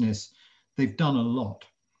 from business. They've done a lot.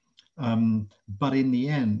 But in the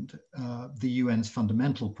end, the UN's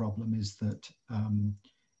fundamental problem is that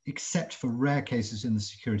except for rare cases in the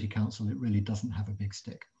Security Council, it really doesn't have a big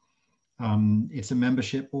stick. It's a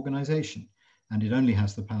membership organization, and it only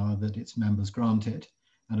has the power that its members grant it.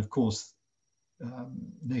 And of course,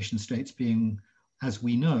 nation states being, as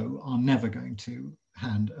we know, are never going to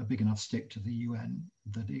hand a big enough stick to the UN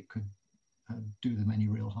that it could do them any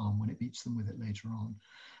real harm when it beats them with it later on.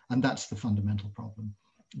 And that's the fundamental problem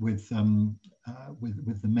with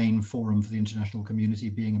the main forum for the international community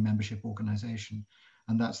being a membership organization.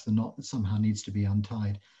 And that's the knot that somehow needs to be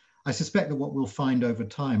untied. I suspect that what we'll find over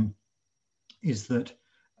time is that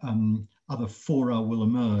other fora will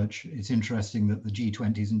emerge. It's interesting that the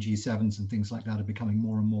G20s and G7s and things like that are becoming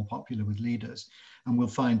more and more popular with leaders. And we'll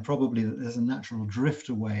find probably that there's a natural drift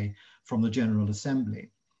away from the General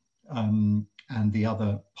Assembly and the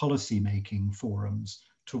other policy-making forums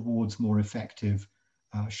towards more effective,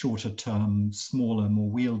 shorter-term, smaller,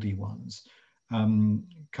 more wieldy ones,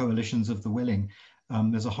 coalitions of the willing.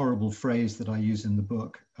 There's a horrible phrase that I use in the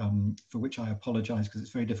book, for which I apologize because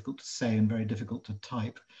it's very difficult to say and very difficult to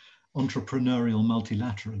type: entrepreneurial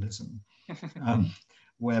multilateralism,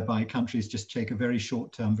 whereby countries just take a very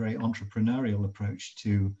short-term, very entrepreneurial approach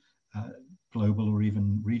to global or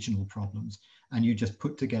even regional problems. And you just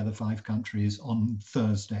put together 5 countries on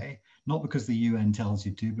Thursday, not because the UN tells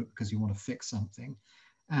you to, but because you want to fix something.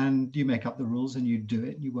 And you make up the rules and you do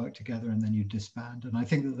it, you work together, and then you disband. And I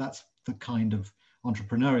think that that's the kind of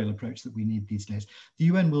entrepreneurial approach that we need these days. The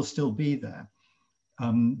UN will still be there,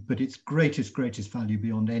 but its greatest value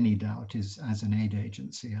beyond any doubt is as an aid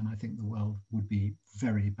agency. And I think the world would be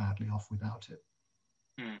very badly off without it.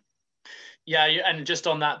 Mm. Yeah, and just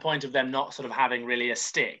on that point of them not sort of having really a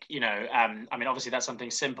stick, I mean, obviously that's something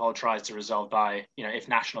Simpol tries to resolve by, if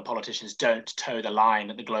national politicians don't toe the line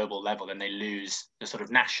at the global level, then they lose the sort of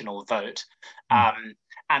national vote.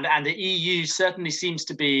 And the EU certainly seems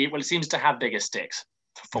to be, well, it seems to have bigger sticks,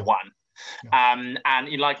 for one. Yeah.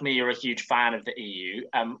 And like me, you're a huge fan of the EU.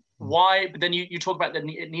 Why? But then you talk about that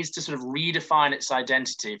it needs to sort of redefine its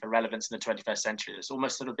identity for relevance in the 21st century. It's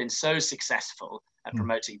almost sort of been so successful at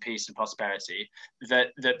promoting peace and prosperity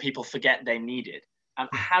that people forget they need it.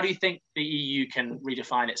 How do you think the EU can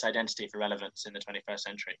redefine its identity for relevance in the 21st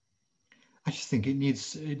century? I just think it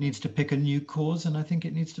needs to pick a new cause, and I think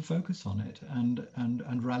it needs to focus on it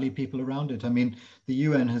and rally people around it. I mean, the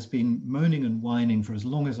UN has been moaning and whining for as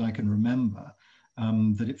long as I can remember,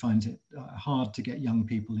 that it finds it hard to get young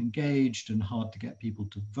people engaged and hard to get people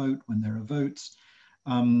to vote when there are votes.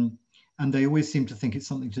 And they always seem to think it's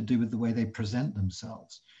something to do with the way they present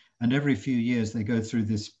themselves. And every few years they go through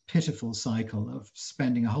this pitiful cycle of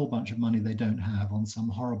spending a whole bunch of money they don't have on some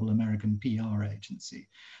horrible American PR agency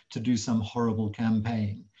to do some horrible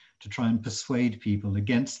campaign to try and persuade people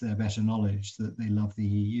against their better knowledge that they love the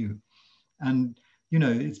EU. And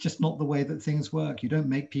it's just not the way that things work. You don't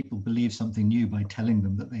make people believe something new by telling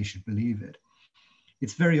them that they should believe it.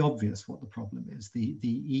 It's very obvious what the problem is. The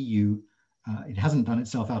EU, it hasn't done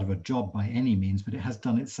itself out of a job by any means, but it has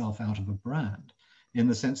done itself out of a brand, in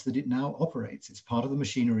the sense that it now operates. It's part of the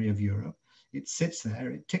machinery of Europe. It sits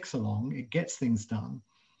there, it ticks along, it gets things done.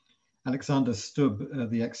 Alexander Stubb,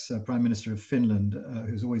 the ex-Prime Minister of Finland,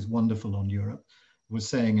 who's always wonderful on Europe, was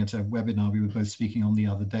saying at a webinar we were both speaking on the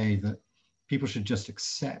other day that people should just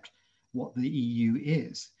accept what the EU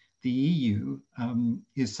is. The EU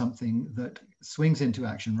is something that swings into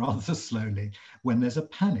action rather slowly when there's a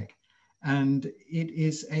panic. And it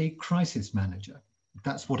is a crisis manager.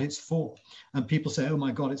 That's what it's for. And people say, oh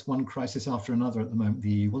my God, it's one crisis after another at the moment, the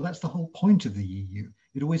EU. Well, that's the whole point of the EU.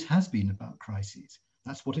 It always has been about crises.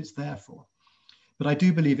 That's what it's there for. But I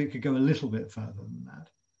do believe it could go a little bit further than that.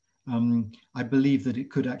 I believe that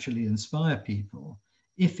it could actually inspire people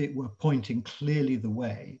if it were pointing clearly the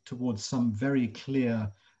way towards some very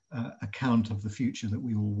clear account of the future that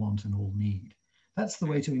we all want and all need. That's the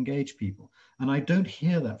way to engage people. And I don't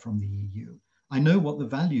hear that from the EU. I know what the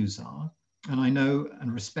values are, and I know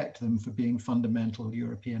and respect them for being fundamental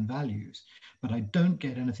European values, but I don't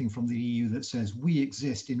get anything from the EU that says we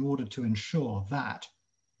exist in order to ensure that,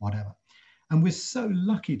 whatever. And we're so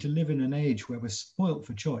lucky to live in an age where we're spoilt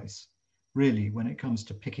for choice, really, when it comes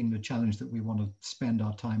to picking the challenge that we want to spend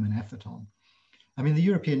our time and effort on. I mean, the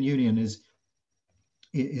European Union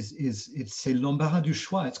it's l'embarras du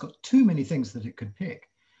choix. It's got too many things that it could pick.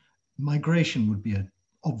 Migration would be an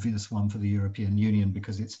obvious one for the European Union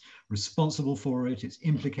because it's responsible for it, it's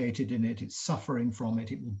implicated in it, it's suffering from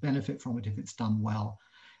it, it will benefit from it if it's done well.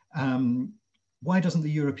 Why doesn't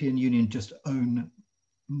the European Union just own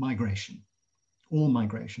migration, all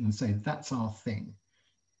migration, and say that's our thing?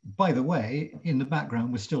 By the way, in the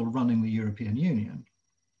background, we're still running the European Union.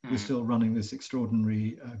 We're still running this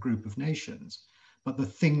extraordinary group of nations. But the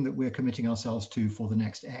thing that we're committing ourselves to for the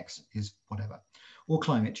next X is whatever, or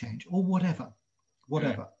climate change, or whatever,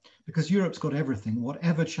 because Europe's got everything.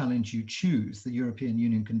 Whatever challenge you choose, the European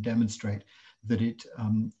Union can demonstrate that it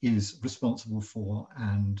is responsible for,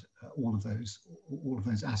 and all of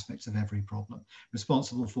those aspects of every problem.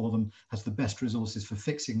 Responsible for them, has the best resources for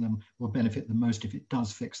fixing them, will benefit the most if it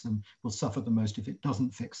does fix them, will suffer the most if it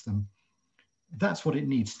doesn't fix them. That's what it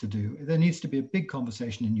needs to do. There needs to be a big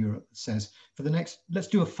conversation in Europe that says, for the next, let's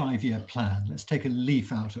do a 5-year plan. Let's take a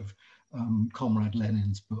leaf out of Comrade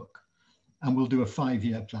Lenin's book, and we'll do a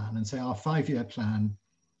 5-year plan and say our 5-year plan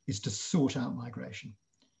is to sort out migration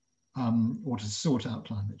or to sort out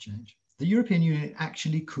climate change. The European Union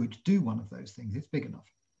actually could do one of those things. It's big enough.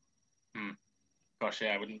 Gosh,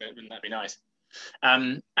 yeah, wouldn't that be nice?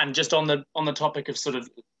 And just on the topic of sort of,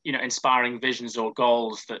 you know, inspiring visions or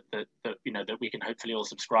goals that you know, that we can hopefully all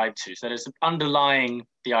subscribe to. So there's underlying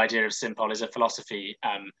the idea of Simpol is a philosophy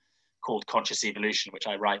called conscious evolution, which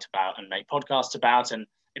I write about and make podcasts about. And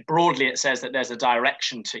broadly, it says that there's a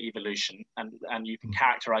direction to evolution, and you can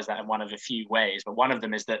characterize that in one of a few ways. But one of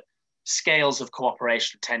them is that scales of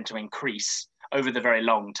cooperation tend to increase over the very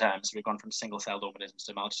long term. So we've gone from single-celled organisms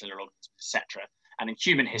to multicellular organisms, etc. And in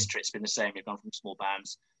human history, it's been the same. We've gone from small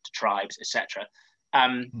bands to tribes, etc.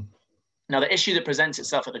 Now, the issue that presents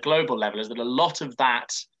itself at the global level is that a lot of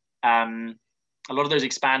those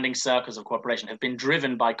expanding circles of cooperation have been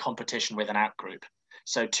driven by competition with an outgroup.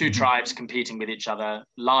 So two tribes competing with each other,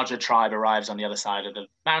 larger tribe arrives on the other side of the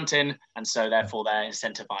mountain, and so therefore they're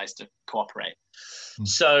incentivized to cooperate.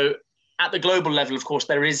 So at the global level, of course,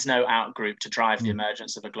 there is no outgroup to drive the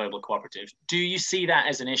emergence of a global cooperative. Do you see that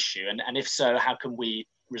as an issue? And if so, how can we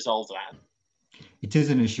resolve that? It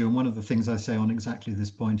is an issue. And one of the things I say on exactly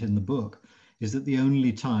this point in the book is that the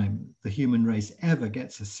only time the human race ever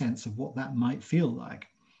gets a sense of what that might feel like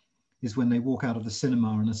is when they walk out of the cinema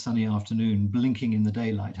on a sunny afternoon, blinking in the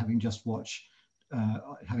daylight, having just watched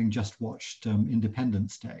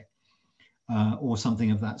Independence Day or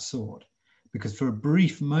something of that sort. Because for a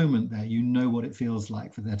brief moment there, you know what it feels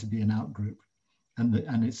like for there to be an outgroup, and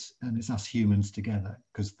it's us humans together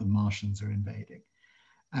because the Martians are invading.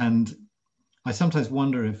 And I sometimes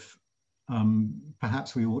wonder if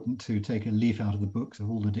perhaps we oughtn't to take a leaf out of the books of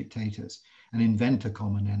all the dictators and invent a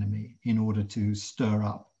common enemy in order to stir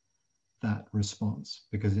up that response,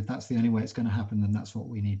 because if that's the only way it's going to happen, then that's what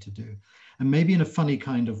we need to do. And maybe in a funny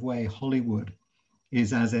kind of way, Hollywood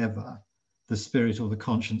is, as ever, the spirit or the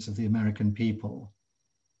conscience of the American people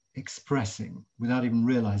expressing, without even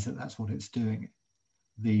realizing that that's what it's doing,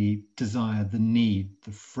 the desire, the need,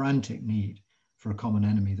 the frantic need for a common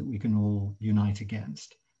enemy that we can all unite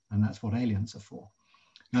against. And that's what aliens are for.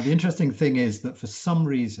 Now, the interesting thing is that for some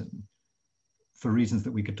reason, for reasons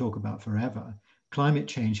that we could talk about forever, climate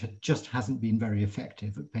change just hasn't been very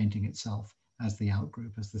effective at painting itself as the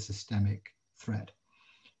outgroup, as the systemic threat.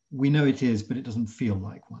 We know it is, but it doesn't feel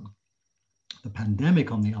like one. The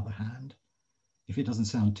pandemic, on the other hand, if it doesn't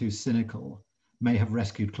sound too cynical, may have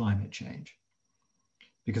rescued climate change.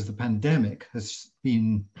 Because the pandemic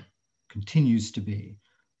continues to be,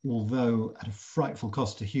 although at a frightful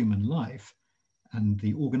cost to human life and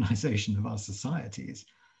the organization of our societies,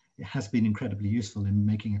 it has been incredibly useful in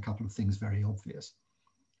making a couple of things very obvious.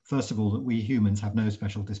 First of all, that we humans have no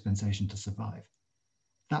special dispensation to survive.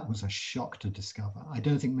 That was a shock to discover. I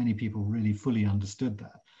don't think many people really fully understood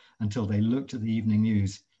that until they looked at the evening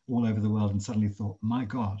news all over the world and suddenly thought, my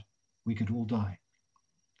God, we could all die.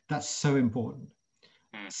 That's so important.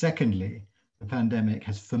 Secondly, the pandemic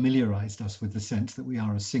has familiarized us with the sense that we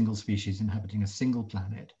are a single species inhabiting a single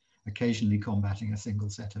planet, occasionally combating a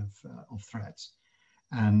single set of threats.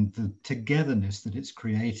 And the togetherness that it's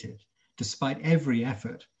created, despite every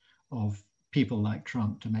effort of people like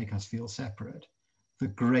Trump to make us feel separate, the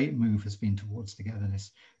great move has been towards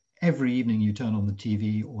togetherness. Every evening you turn on the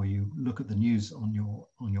TV or you look at the news on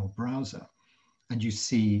your browser, and you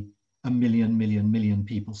see a million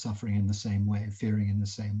people suffering in the same way, fearing in the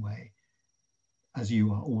same way as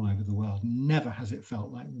you are all over the world. Never has it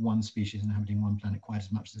felt like one species inhabiting one planet quite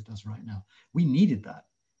as much as it does right now. We needed that.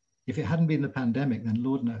 If it hadn't been the pandemic, then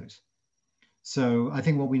Lord knows. So I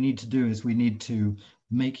think what we need to do is we need to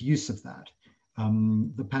make use of that.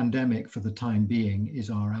 The pandemic, for the time being, is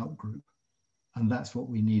our outgroup. And that's what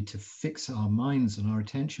we need to fix our minds and our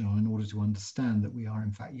attention on in order to understand that we are,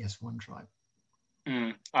 in fact, yes, one tribe.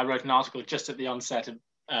 I wrote an article just at the onset of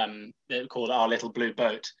called Our Little Blue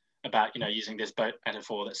Boat, about, you know, using this boat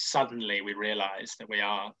metaphor, that suddenly we realize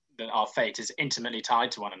that our fate is intimately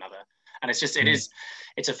tied to one another. And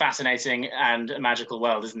it's a fascinating and a magical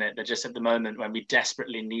world, isn't it? That just at the moment when we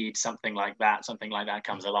desperately need something like that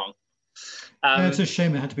comes along. Yeah, it's a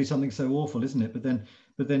shame it had to be something so awful, isn't it?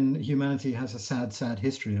 But then humanity has a sad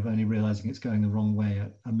history of only realizing it's going the wrong way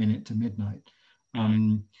at a minute to midnight.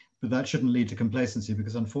 But that shouldn't lead to complacency,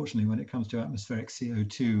 because unfortunately, when it comes to atmospheric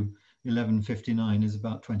CO2, 11:59 is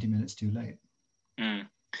about 20 minutes too late.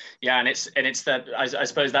 Yeah, and it's that I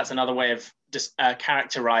suppose that's another way of just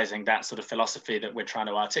characterizing that sort of philosophy that we're trying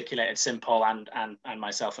to articulate at Simpol and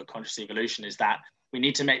myself at Conscious Evolution, is that we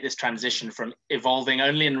need to make this transition from evolving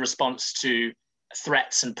only in response to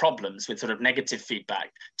threats and problems with sort of negative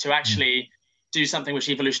feedback to actually do something which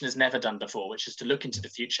evolution has never done before, which is to look into the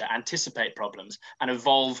future, anticipate problems, and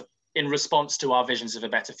evolve in response to our visions of a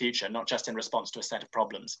better future, not just in response to a set of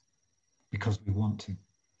problems. Because we want to.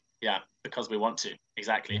 Yeah, because we want to,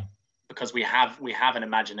 exactly. because we have an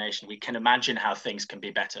imagination. We can imagine how things can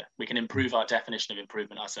be better. We can improve our definition of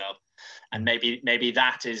improvement ourselves, and maybe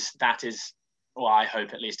that is, or I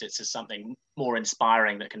hope at least it's something more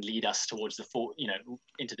inspiring that can lead us towards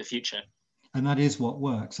into the future. And that is what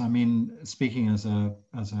works. I mean, speaking as a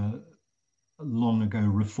long ago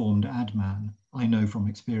reformed ad man, I know from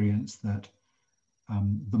experience that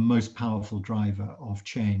the most powerful driver of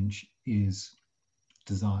change is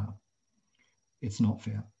desire. It's not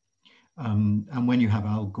fear. And when you have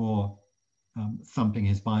Al Gore thumping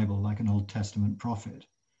his Bible like an Old Testament prophet,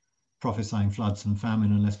 prophesying floods and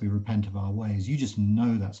famine unless we repent of our ways, you just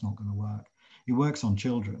know that's not going to work. It works on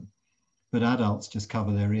children, but adults just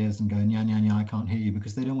cover their ears and go, "Nya, nya, nya, I can't hear you,"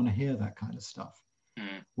 because they don't want to hear that kind of stuff.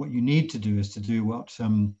 What you need to do is to do what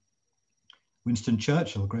Winston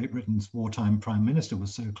Churchill, Great Britain's wartime prime minister,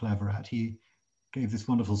 was so clever at. He gave this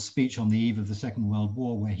wonderful speech on the eve of the Second World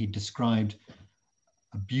War where he described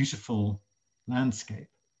a beautiful landscape,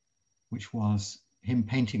 which was him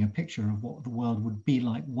painting a picture of what the world would be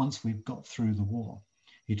like once we've got through the war.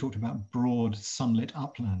 He talked about broad sunlit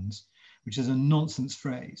uplands, which is a nonsense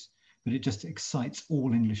phrase, but it just excites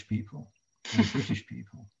all English people, all British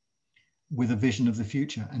people, with a vision of the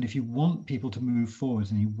future. And if you want people to move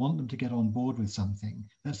forward and you want them to get on board with something,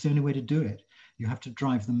 that's the only way to do it. You have to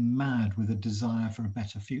drive them mad with a desire for a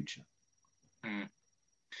better future.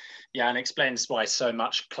 Yeah, and explains why so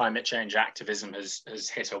much climate change activism has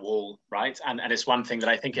hit a wall, right? And it's one thing that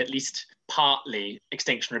I think at least partly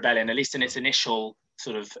Extinction Rebellion, at least in its initial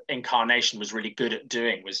sort of incarnation, was really good at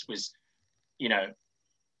doing, was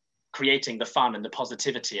creating the fun and the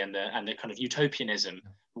positivity and the kind of utopianism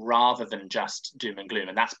rather than just doom and gloom.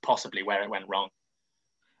 And that's possibly where it went wrong.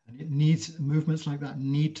 And it needs, movements like that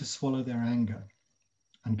need to swallow their anger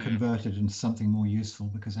and convert it into something more useful,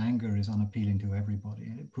 because anger is unappealing to everybody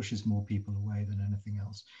and it pushes more people away than anything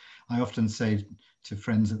else. I often say to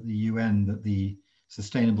friends at the UN that the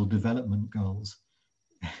Sustainable Development Goals,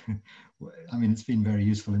 I mean, it's been very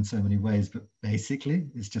useful in so many ways, but basically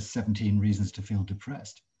it's just 17 reasons to feel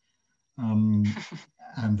depressed. And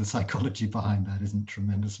the psychology behind that isn't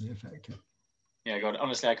tremendously effective. Yeah, God,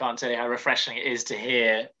 honestly, I can't tell you how refreshing it is to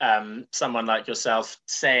hear someone like yourself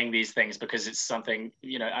saying these things, because it's something,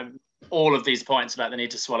 all of these points about the need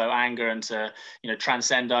to swallow anger and to,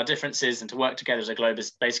 transcend our differences and to work together as a globe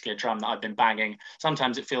is basically a drum that I've been banging.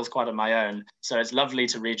 Sometimes it feels quite on my own. So it's lovely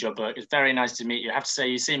to read your book. It's very nice to meet you. I have to say,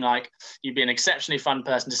 you seem like you'd be an exceptionally fun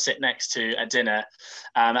person to sit next to at dinner.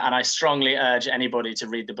 And I strongly urge anybody to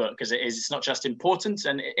read the book, because it's not just important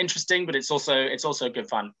and interesting, but it's also good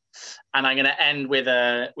fun. And I'm going to end with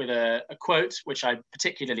a quote, which I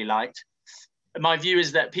particularly liked. My view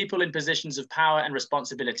is that people in positions of power and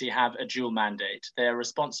responsibility have a dual mandate. They are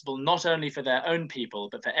responsible not only for their own people,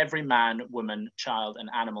 but for every man, woman, child, and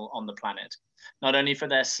animal on the planet. Not only for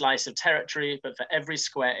their slice of territory, but for every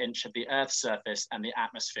square inch of the Earth's surface and the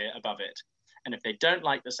atmosphere above it. And if they don't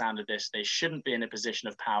like the sound of this, they shouldn't be in a position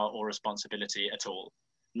of power or responsibility at all.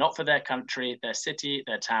 Not for their country, their city,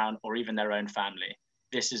 their town, or even their own family.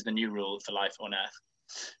 This is the new rule for life on Earth.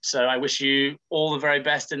 So I wish you all the very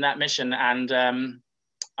best in that mission, and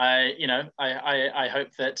I hope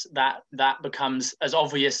that becomes as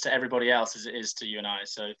obvious to everybody else as it is to you and I.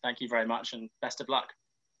 So thank you very much, and best of luck.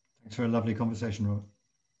 Thanks for a lovely conversation, Robert.